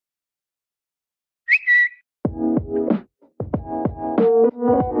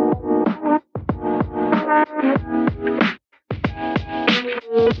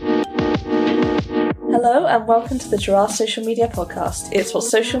and welcome to the Giraffe Social Media Podcast. It's what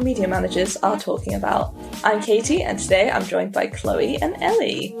social media managers are talking about. I'm Katie, and today I'm joined by Chloe and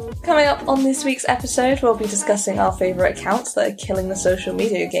Ellie. Coming up on this week's episode, we'll be discussing our favourite accounts that are killing the social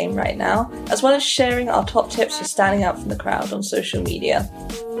media game right now, as well as sharing our top tips for standing out from the crowd on social media.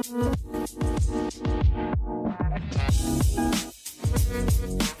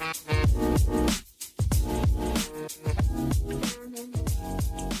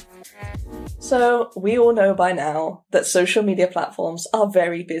 So, we all know by now that social media platforms are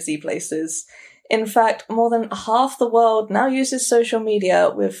very busy places. In fact, more than half the world now uses social media,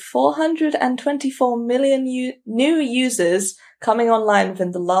 with 424 million new users coming online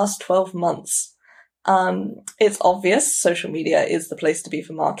within the last 12 months. It's obvious social media is the place to be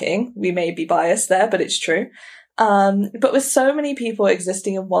for marketing. We may be biased there, but it's true. But with so many people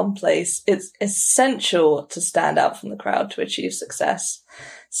existing in one place, it's essential to stand out from the crowd to achieve success.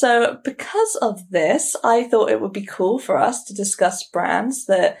 So because of this, I thought it would be cool for us to discuss brands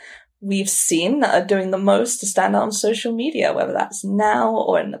that we've seen that are doing the most to stand out on social media, whether that's now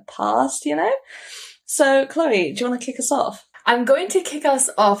or in the past, you know? So Chloe, do you want to kick us off? I'm going to kick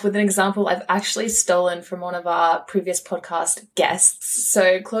us off with an example I've actually stolen from one of our previous podcast guests.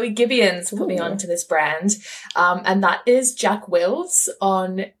 So Chloe Gibbons put me onto this brand, and that is Jack Wills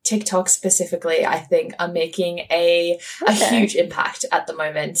on TikTok specifically, I think, are making a huge impact at the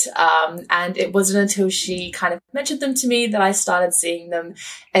moment. And it wasn't until she kind of mentioned them to me that I started seeing them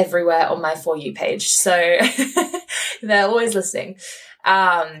everywhere on my For You page. So they're always listening.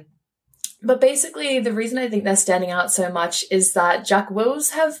 But basically, the reason I think they're standing out so much is that Jack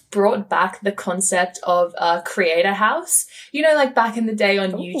Wills have brought back the concept of a creator house. You know, like back in the day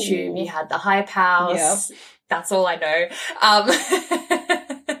on YouTube, you had the Hype House. Yep. That's all I know.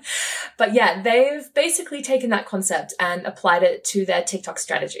 But yeah, they've basically taken that concept and applied it to their TikTok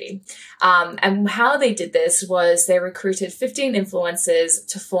strategy. And how they did this was they recruited 15 influencers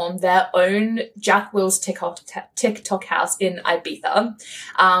to form their own Jack Wills TikTok house in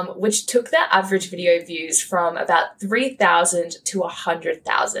Ibiza, which took their average video views from about 3,000 to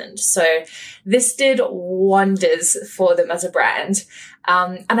 100,000. So this did wonders for them as a brand.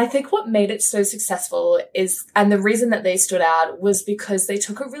 And I think what made it so successful is, and the reason that they stood out was because they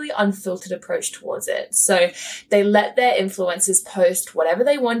took a really unfiltered approach towards it. So they let their influencers post whatever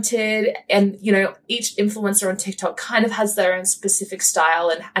they wanted. And, you know, each influencer on TikTok kind of has their own specific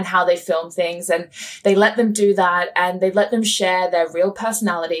style and how they film things. And they let them do that, and they let them share their real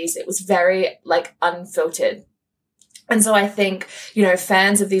personalities. It was very like unfiltered. And so I think, you know,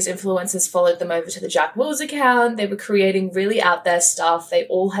 fans of these influencers followed them over to the Jack Wills account. They were creating really out there stuff. They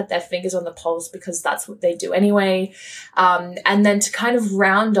all had their fingers on the pulse because that's what they do anyway. And then to kind of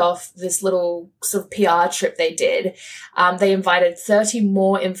round off this little sort of PR trip they did, they invited 30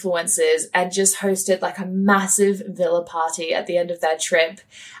 more influencers and just hosted like a massive villa party at the end of their trip.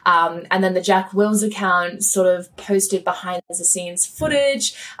 And then the Jack Wills account sort of posted behind the scenes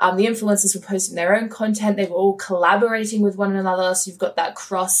footage. The influencers were posting their own content. They were all collaborating with one another. So you've got that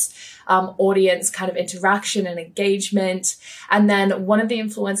cross audience kind of interaction and engagement. And then one of the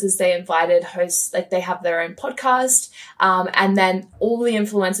influencers they invited hosts, like they have their own podcast. And then all the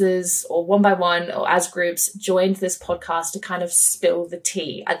influencers, or one by one or as groups, joined this podcast to kind of spill the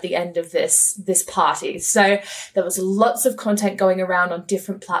tea at the end of this party. So there was lots of content going around on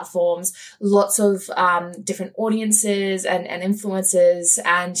different platforms, lots of different audiences and influencers.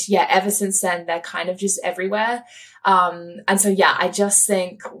 And yeah, ever since then, they're kind of just everywhere. And so, yeah, I just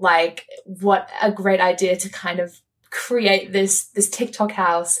think like what a great idea to kind of create this TikTok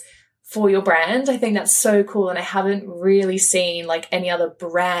house for your brand. I think that's so cool. And I haven't really seen like any other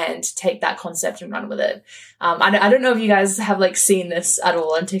brand take that concept and run with it. I don't know if you guys have like seen this at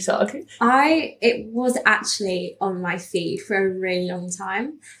all on TikTok. It was actually on my feed for a really long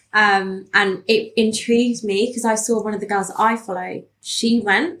time. And it intrigued me because I saw one of the girls that I follow, she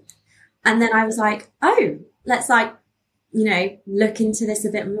went, and then I was like, oh, let's like, you know, look into this a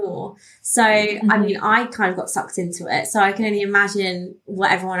bit more. So, I mean, I kind of got sucked into it. So I can only imagine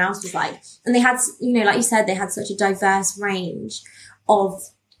what everyone else was like. And they had, you know, like you said, they had such a diverse range of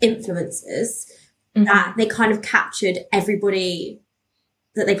influencers that they kind of captured everybody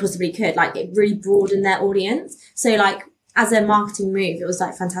that they possibly could. Like it really broadened their audience. So like as a marketing move, it was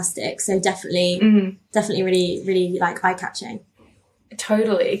like fantastic. So definitely really, really like eye-catching.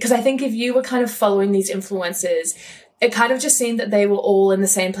 Totally. Because I think if you were kind of following these influencers it kind of just seemed that they were all in the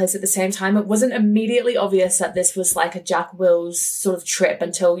same place at the same time. It wasn't immediately obvious that this was like a Jack Wills sort of trip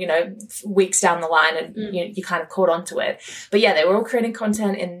until, you know, weeks down the line and you kind of caught onto it. But yeah, they were all creating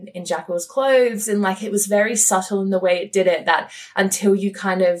content in Jack Wills clothes, and like it was very subtle in the way it did it, that until you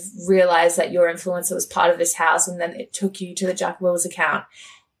kind of realized that your influencer was part of this house and then it took you to the Jack Wills account.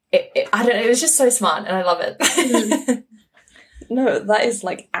 I don't know, it was just so smart and I love it. No, that is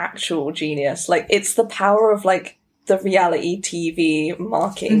like actual genius. Like it's the power of like the reality TV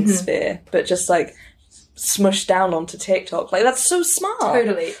marketing sphere, but just like smushed down onto TikTok. Like that's so smart.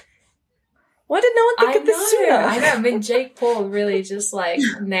 Totally. Why did no one think of this sooner? I know. I mean, Jake Paul really just like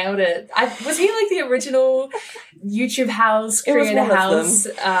nailed it. Was he like the original YouTube house, creator house?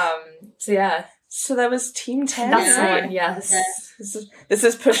 So yeah. So there was Team 10. That's the one. Yes. This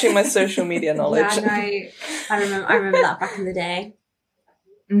is pushing my social media knowledge. Yeah, no, I remember that back in the day.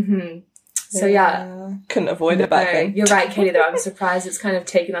 So yeah, couldn't avoid it back then. You're right, Katie. Though I'm surprised it's kind of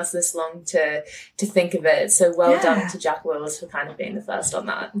taken us this long to think of it. So well done to Jack Wills for kind of being the first on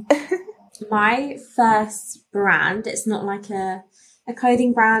that. My first brand, it's not like a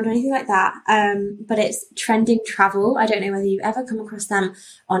clothing brand or anything like that, but it's Trending Travel. I don't know whether you've ever come across them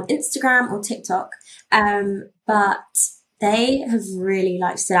on Instagram or TikTok, but they have really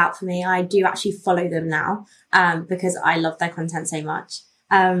like stood out for me. I do actually follow them now because I love their content so much.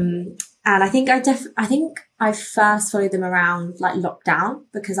 And I think I first followed them around like lockdown,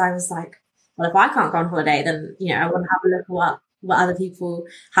 because I was like, well, if I can't go on holiday, then, you know, I want to have a look at what other people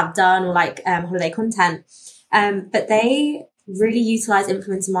have done, or like holiday content. But they really utilize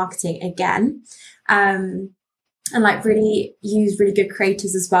influencer marketing again, and like really use really good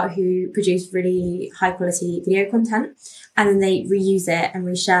creators as well who produce really high quality video content, and then they reuse it and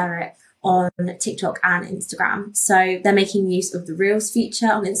reshare it on TikTok and Instagram. So they're making use of the Reels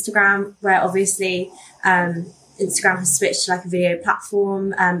feature on Instagram, where obviously Instagram has switched to like a video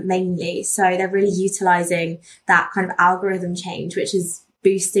platform mainly. So they're really utilizing that kind of algorithm change, which is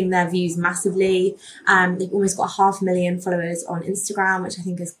boosting their views massively. They've almost got 500,000 followers on Instagram, which I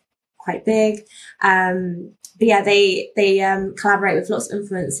think is quite big. But yeah, they collaborate with lots of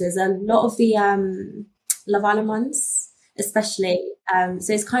influencers, a lot of the Love Island ones especially.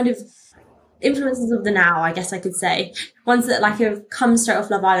 So it's kind of influencers of the now, I guess I could say. Ones that like have come straight off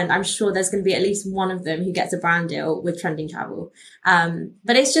Love Island. I'm sure there's going to be at least one of them who gets a brand deal with Trending Travel.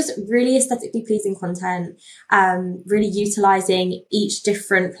 But it's just really aesthetically pleasing content, really utilizing each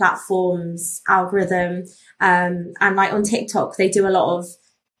different platform's algorithm. And like on TikTok, they do a lot of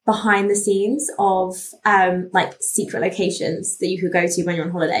behind the scenes of like secret locations that you could go to when you're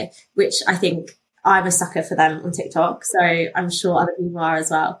on holiday, which I think I'm a sucker for them on TikTok, so I'm sure other people are as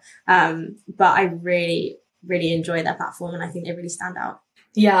well. But I really, really enjoy their platform, and I think they really stand out.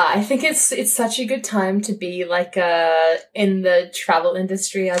 Yeah, I think it's such a good time to be like in the travel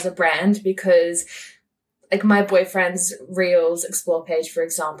industry as a brand, because like my boyfriend's Reels Explore page, for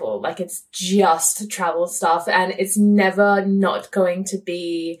example, like it's just travel stuff, and it's never not going to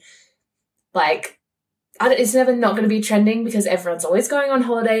be like, it's never not going to be trending, because everyone's always going on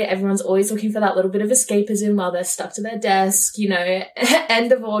holiday. Everyone's always looking for that little bit of escapism while they're stuck to their desk, you know,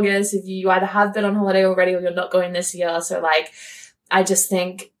 end of August, if you either have been on holiday already or you're not going this year. So like, I just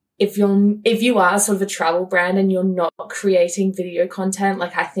think if you are sort of a travel brand and you're not creating video content,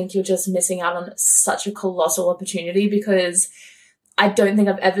 like I think you're just missing out on such a colossal opportunity, because I don't think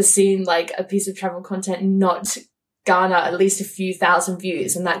I've ever seen like a piece of travel content not garner at least a few thousand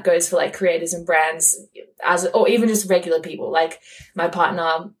views, and that goes for like creators and brands or even just regular people. Like my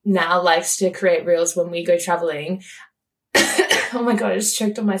partner now likes to create reels when we go traveling. Oh my god, I just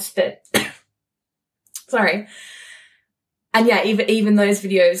choked on my spit. Sorry. And yeah, even those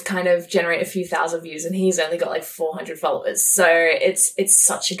videos kind of generate a few thousand views, and he's only got like 400 followers. So it's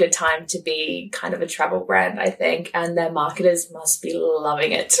such a good time to be kind of a travel brand, I think, and their marketers must be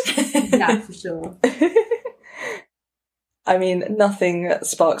loving it. Yeah, for sure. I mean, nothing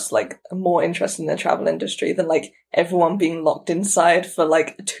sparks like more interest in the travel industry than like everyone being locked inside for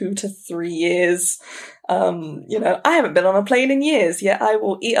like 2 to 3 years. You know, I haven't been on a plane in years, yet I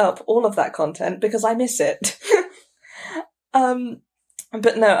will eat up all of that content because I miss it.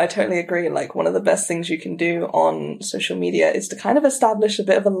 But no, I totally agree. Like one of the best things you can do on social media is to kind of establish a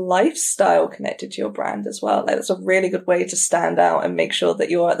bit of a lifestyle connected to your brand as well. Like it's a really good way to stand out and make sure that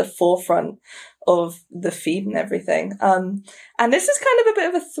you're at the forefront of the feed and everything. And this is kind of a bit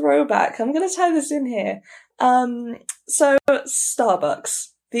of a throwback. I'm going to tie this in here. So Starbucks,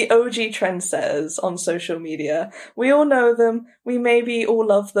 the OG trendsetters on social media. We all know them. We maybe all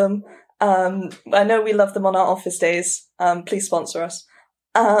love them. I know we love them on our office days. Please sponsor us.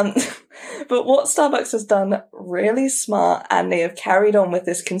 But what Starbucks has done really smart, and they have carried on with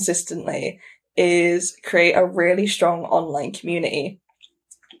this consistently, is create a really strong online community.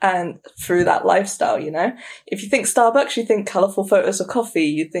 And through that lifestyle, you know, if you think Starbucks, you think colourful photos of coffee,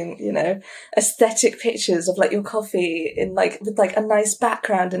 you think, you know, aesthetic pictures of like your coffee in like, with like a nice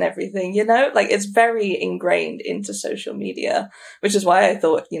background and everything, you know, like it's very ingrained into social media, which is why I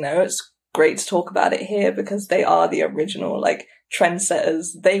thought, you know, it's great to talk about it here, because they are the original like trendsetters.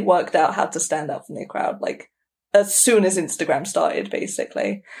 They worked out how to stand out from their crowd, like as soon as Instagram started,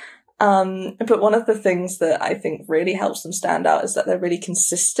 basically. But one of the things that I think really helps them stand out is that they're really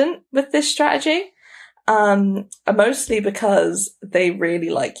consistent with this strategy. Mostly because they really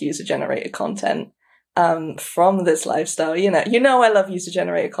like user-generated content, from this lifestyle. You know, I love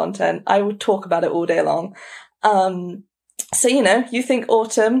user-generated content. I would talk about it all day long. So, you know, you think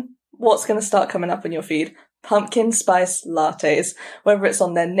autumn, what's going to start coming up on your feed? Pumpkin spice lattes, whether it's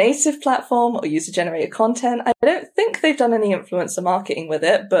on their native platform or user-generated content. I don't think they've done any influencer marketing with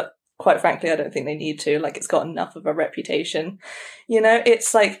it, but quite frankly, I don't think they need to. Like, it's got enough of a reputation. You know,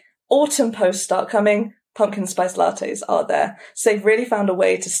 it's like autumn posts start coming, pumpkin spice lattes are there. So they've really found a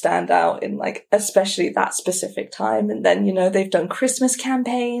way to stand out in like, especially that specific time. And then, you know, they've done Christmas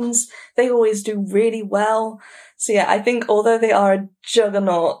campaigns. They always do really well. So yeah, I think although they are a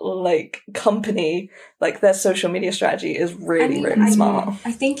juggernaut like company, like their social media strategy is really smart.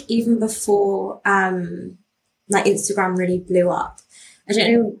 I think even before like Instagram really blew up, I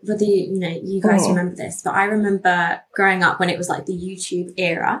don't know whether you guys remember this, but I remember growing up when it was like the YouTube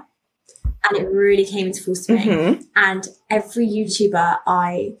era and it really came into full swing, and every YouTuber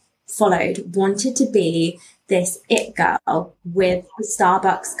I followed wanted to be this it girl with the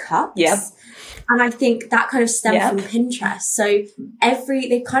Starbucks cups. Yep. And I think that kind of stemmed from Pinterest. So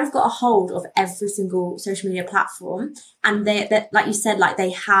they've kind of got a hold of every single social media platform, and they like you said, like they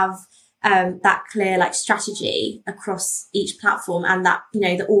have that clear like strategy across each platform, and that, you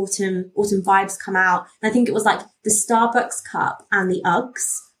know, the autumn vibes come out. And I think it was like the Starbucks cup and the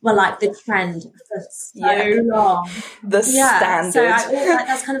Uggs were like the trend for so long. The standard. So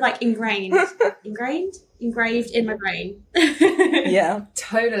that's kind of like engraved in my brain. Yeah,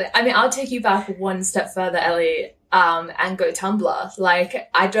 totally. I mean, I'll take you back one step further, Ellie, and go Tumblr. Like,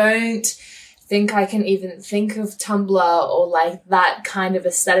 I don't think I can even think of Tumblr or like that kind of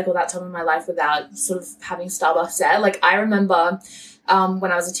aesthetic or that time in my life without sort of having Starbucks there. Like, I remember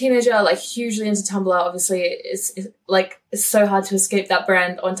when I was a teenager, like hugely into Tumblr. Obviously, it's so hard to escape that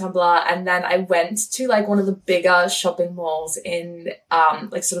brand on Tumblr. And then I went to like one of the bigger shopping malls in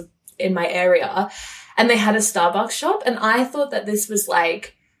like sort of in my area, and they had a Starbucks shop, and I thought that this was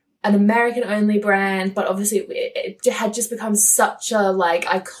like an American only brand, but obviously it had just become such a like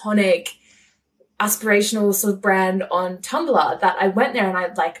iconic aspirational sort of brand on Tumblr that I went there and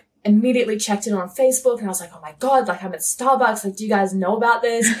I like immediately checked in on Facebook, and I was like, oh my God, like I'm at Starbucks. Like, do you guys know about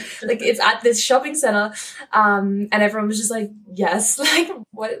this? Like, it's at this shopping center. And everyone was just like, yes, like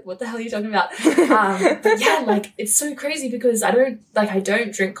what the hell are you talking about? But yeah, like it's so crazy because I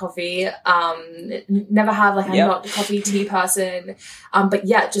don't drink coffee. Never have, like I'm not a coffee tea person. But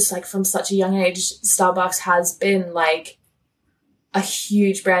yeah, just like from such a young age, Starbucks has been like a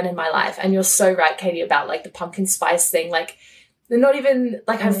huge brand in my life. And you're so right, Katie, about like the pumpkin spice thing. Like, they're not even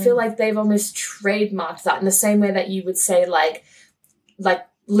like, I feel like they've almost trademarked that in the same way that you would say like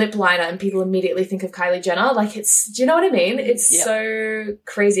lip liner and people immediately think of Kylie Jenner. Like, it's, do you know what I mean? It's so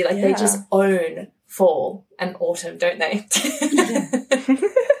crazy. Like they just own fall and autumn, don't they?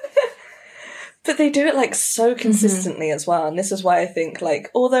 But they do it like so consistently as well. And this is why I think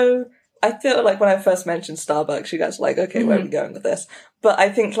like, although I feel like when I first mentioned Starbucks, you guys were like, okay, where are we going with this? But I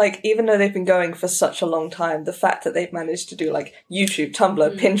think like, even though they've been going for such a long time, the fact that they've managed to do like YouTube,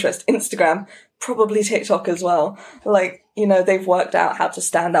 Tumblr, Pinterest, Instagram, probably TikTok as well. Like, you know, they've worked out how to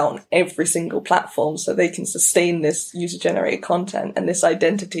stand out on every single platform so they can sustain this user-generated content and this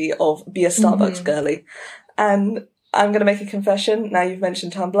identity of be a Starbucks girly. And I'm going to make a confession. Now you've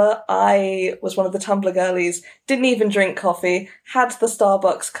mentioned Tumblr. I was one of the Tumblr girlies, didn't even drink coffee, had the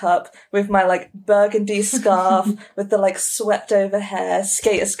Starbucks cup with my like burgundy scarf with the like swept over hair,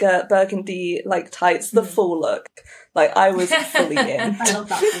 skater skirt, burgundy like tights, the full look. Like I was fully in. I love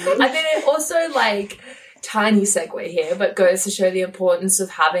that. I mean, it also like tiny segue here, but goes to show the importance of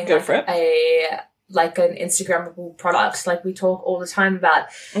having like an Instagrammable product. Like we talk all the time about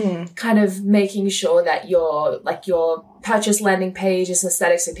kind of making sure that your purchase landing page is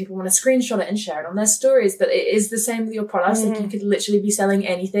aesthetic so people want to screenshot it and share it on their stories. But it is the same with your products. Like you could literally be selling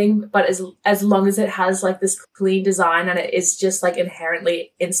anything, but as long as it has like this clean design and it is just like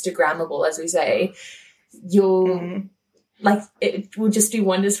inherently Instagrammable, as we say, you'll like it will just do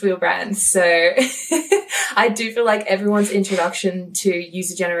wonders for your brand. So I do feel like everyone's introduction to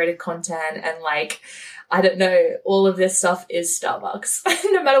user generated content and like, I don't know, all of this stuff is Starbucks.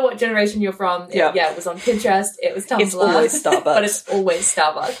 No matter what generation you're from. Yeah. It was on Pinterest, it was Tumblr. It's always Starbucks. But it's always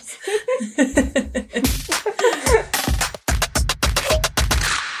Starbucks.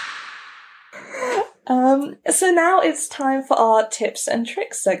 So now it's time for our tips and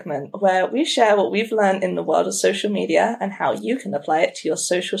tricks segment, where we share what we've learned in the world of social media and how you can apply it to your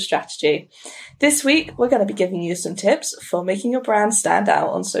social strategy. This week, we're going to be giving you some tips for making your brand stand out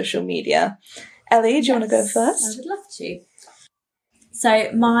on social media. Ellie, do you want to go first? I would love to.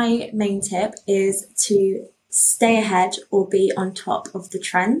 So my main tip is to stay ahead or be on top of the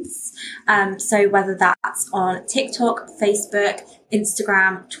trends. So whether that's on TikTok, Facebook,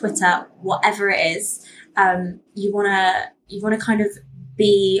 Instagram, Twitter, whatever it is, you wanna kind of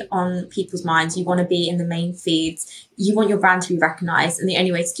be on people's minds. You want to be in the main feeds. You want your brand to be recognized. And the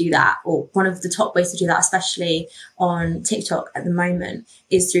only way to do that, or one of the top ways to do that, especially on TikTok at the moment,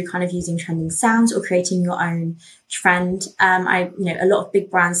 is through kind of using trending sounds or creating your own trend. A lot of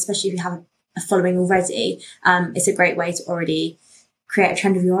big brands, especially if you have a following already, it's a great way to already create a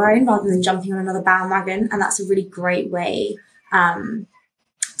trend of your own rather than jumping on another bandwagon. And that's a really great way to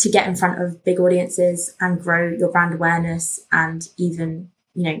get in front of big audiences and grow your brand awareness and even,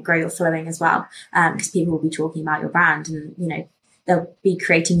 grow your following as well. Because people will be talking about your brand and, they'll be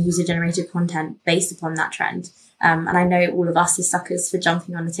creating user generated content based upon that trend. And I know all of us are suckers for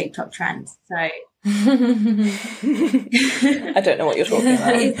jumping on a TikTok trend. So I don't know what you're talking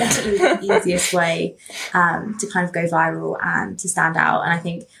about. It's definitely the easiest way to kind of go viral and to stand out. And I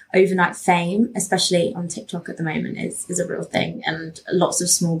think overnight fame, especially on TikTok at the moment, is a real thing. And lots of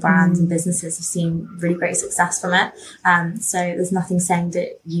small brands and businesses have seen really great success from it. So there's nothing saying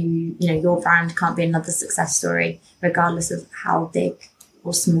that your brand can't be another success story, regardless of how big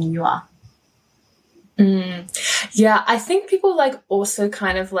or small you are. Yeah, I think people also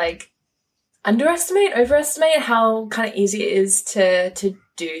kind of overestimate how kind of easy it is to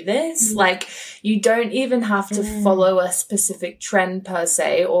do this. You don't even have to follow a specific trend per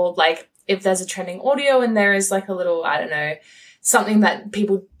se, or if there's a trending audio and there is a little, I don't know, something that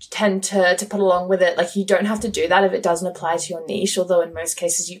people tend to put along with it. You don't have to do that if it doesn't apply to your niche, although in most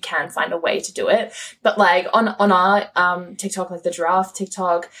cases you can find a way to do it. But on our TikTok, the giraffe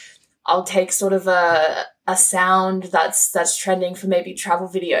TikTok, I'll take sort of a sound that's trending for maybe travel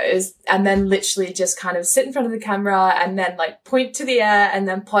videos, and then literally just kind of sit in front of the camera and then point to the air and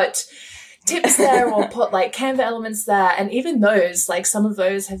then put tips there or put Canva elements there. And even those, some of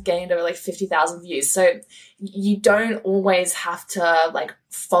those have gained over 50,000 views. So you don't always have to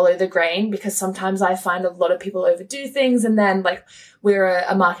follow the grain, because sometimes I find a lot of people overdo things. And then we're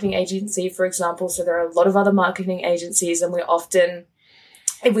a marketing agency, for example. So there are a lot of other marketing agencies, and we're often,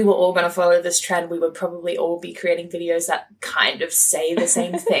 if we were all going to follow this trend, we would probably all be creating videos that kind of say the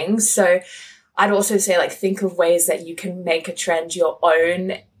same things. So I'd also say think of ways that you can make a trend your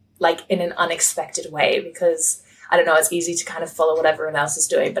own, in an unexpected way, because I don't know, it's easy to kind of follow what everyone else is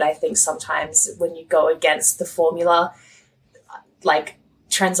doing. But I think sometimes when you go against the formula,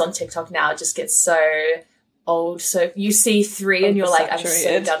 trends on TikTok now just get so old. So you see three and you're I'm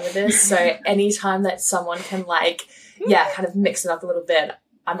so done with this. So anytime that someone can kind of mix it up a little bit,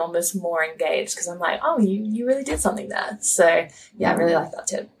 I'm almost more engaged, because I'm oh, you really did something there. So yeah, I really like that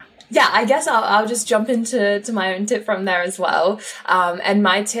tip. Yeah, I guess I'll just jump into my own tip from there as well. And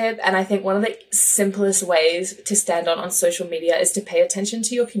my tip, and I think one of the simplest ways to stand on social media, is to pay attention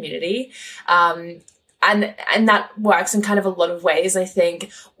to your community. And that works in kind of a lot of ways. I think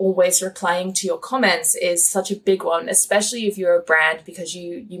always replying to your comments is such a big one, especially if you're a brand, because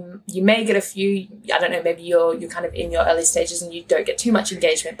you may get a few, I don't know, maybe you're kind of in your early stages and you don't get too much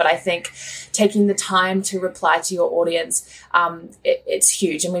engagement. But I think taking the time to reply to your audience, it's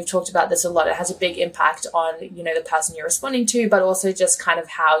huge. And we've talked about this a lot. It has a big impact on, the person you're responding to, but also just kind of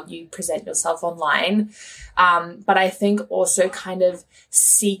how you present yourself online. But I think also kind of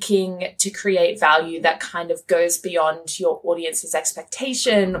seeking to create value that kind of goes beyond your audience's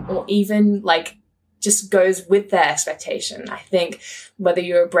expectation, or even just goes with their expectation. I think whether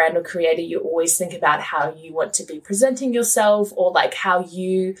you're a brand or creator, you always think about how you want to be presenting yourself, or how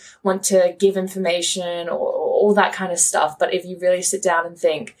you want to give information, or all that kind of stuff. But if you really sit down and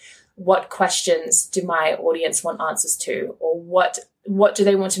think, what questions do my audience want answers to, or what do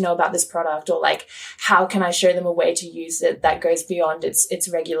they want to know about this product, or how can I show them a way to use it that goes beyond its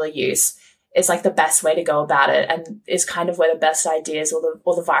regular use? is like the best way to go about it, and is kind of where the best ideas or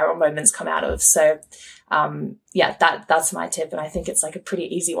the viral moments come out of. So that's my tip, and I think it's like a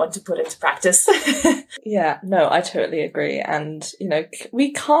pretty easy one to put into practice. Yeah, no, I totally agree. And, you know,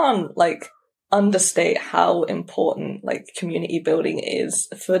 we can't like understate how important like community building is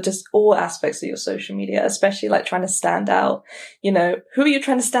for just all aspects of your social media, especially like trying to stand out. You know, who are you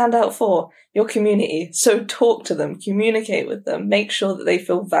trying to stand out for? Your community. So talk to them, communicate with them, make sure that they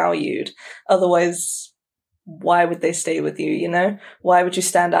feel valued. Otherwise, why would they stay with you? You know, why would you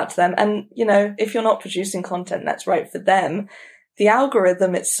stand out to them? And, you know, if you're not producing content that's right for them, the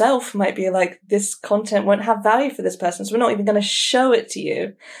algorithm itself might be like, this content won't have value for this person, so we're not even going to show it to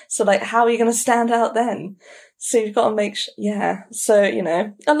you. So like, how are you going to stand out then? So you've got to make sure, yeah. So, you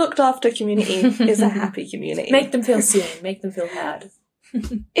know, a looked after community is a happy community. Make them feel seen, make them feel heard.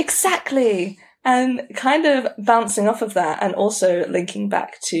 Exactly. And kind of bouncing off of that, and also linking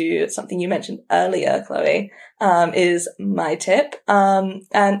back to something you mentioned earlier, Chloe, is my tip.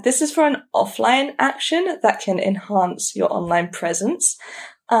 And this is for an offline action that can enhance your online presence.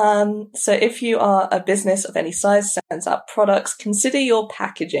 So if you are a business of any size, sends out products, consider your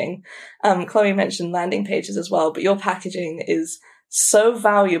packaging. Chloe mentioned landing pages as well, but your packaging is so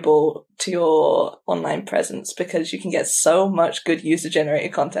valuable to your online presence because you can get so much good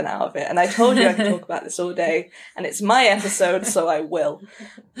user-generated content out of it. And I told you I could talk about this all day, and it's my episode, so I will.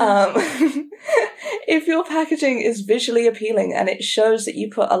 If your packaging is visually appealing and it shows that you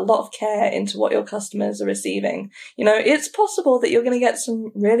put a lot of care into what your customers are receiving, you know, it's possible that you're going to get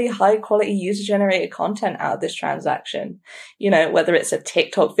some really high-quality user-generated content out of this transaction. You know, whether it's a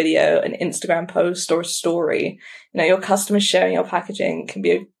TikTok video, an Instagram post, or a story. You know, your customers sharing your packaging can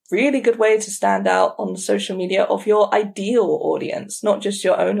be a really good way to stand out on social media of your ideal audience, not just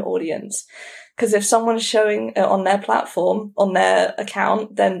your own audience. Because if someone's showing it on their platform, on their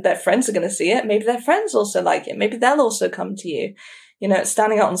account, then their friends are going to see it. Maybe their friends also like it. Maybe they'll also come to you. You know, it's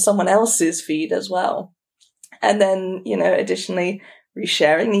standing out on someone else's feed as well. And then, you know, additionally,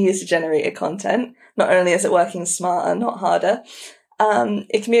 resharing the user-generated content. Not only is it working smarter, not harder,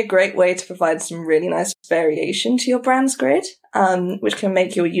 it can be a great way to provide some really nice variation to your brand's grid, which can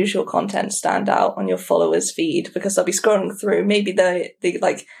make your usual content stand out on your followers' feed, because they'll be scrolling through. Maybe they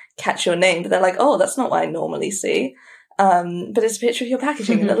like catch your name, but they're like, oh, that's not what I normally see. But it's a picture of your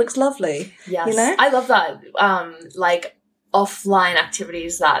packaging and it looks lovely. Yes. You know? I love that. Like offline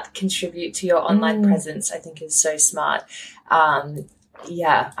activities that contribute to your online presence, I think is so smart.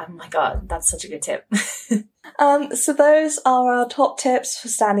 Yeah. Oh my God, that's such a good tip. So those are our top tips for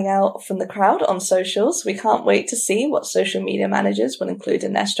standing out from the crowd on socials. We can't wait to see what social media managers will include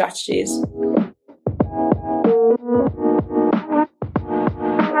in their strategies.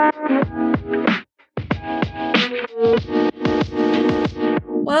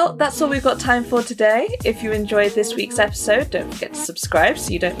 Well, that's all we've got time for today. If you enjoyed this week's episode, don't forget to subscribe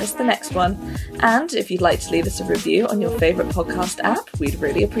so you don't miss the next one. And if you'd like to leave us a review on your favourite podcast app, we'd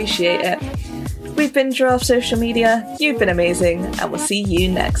really appreciate it. We've been Giraffe Social Media, you've been amazing, and we'll see you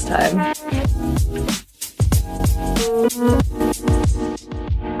next time.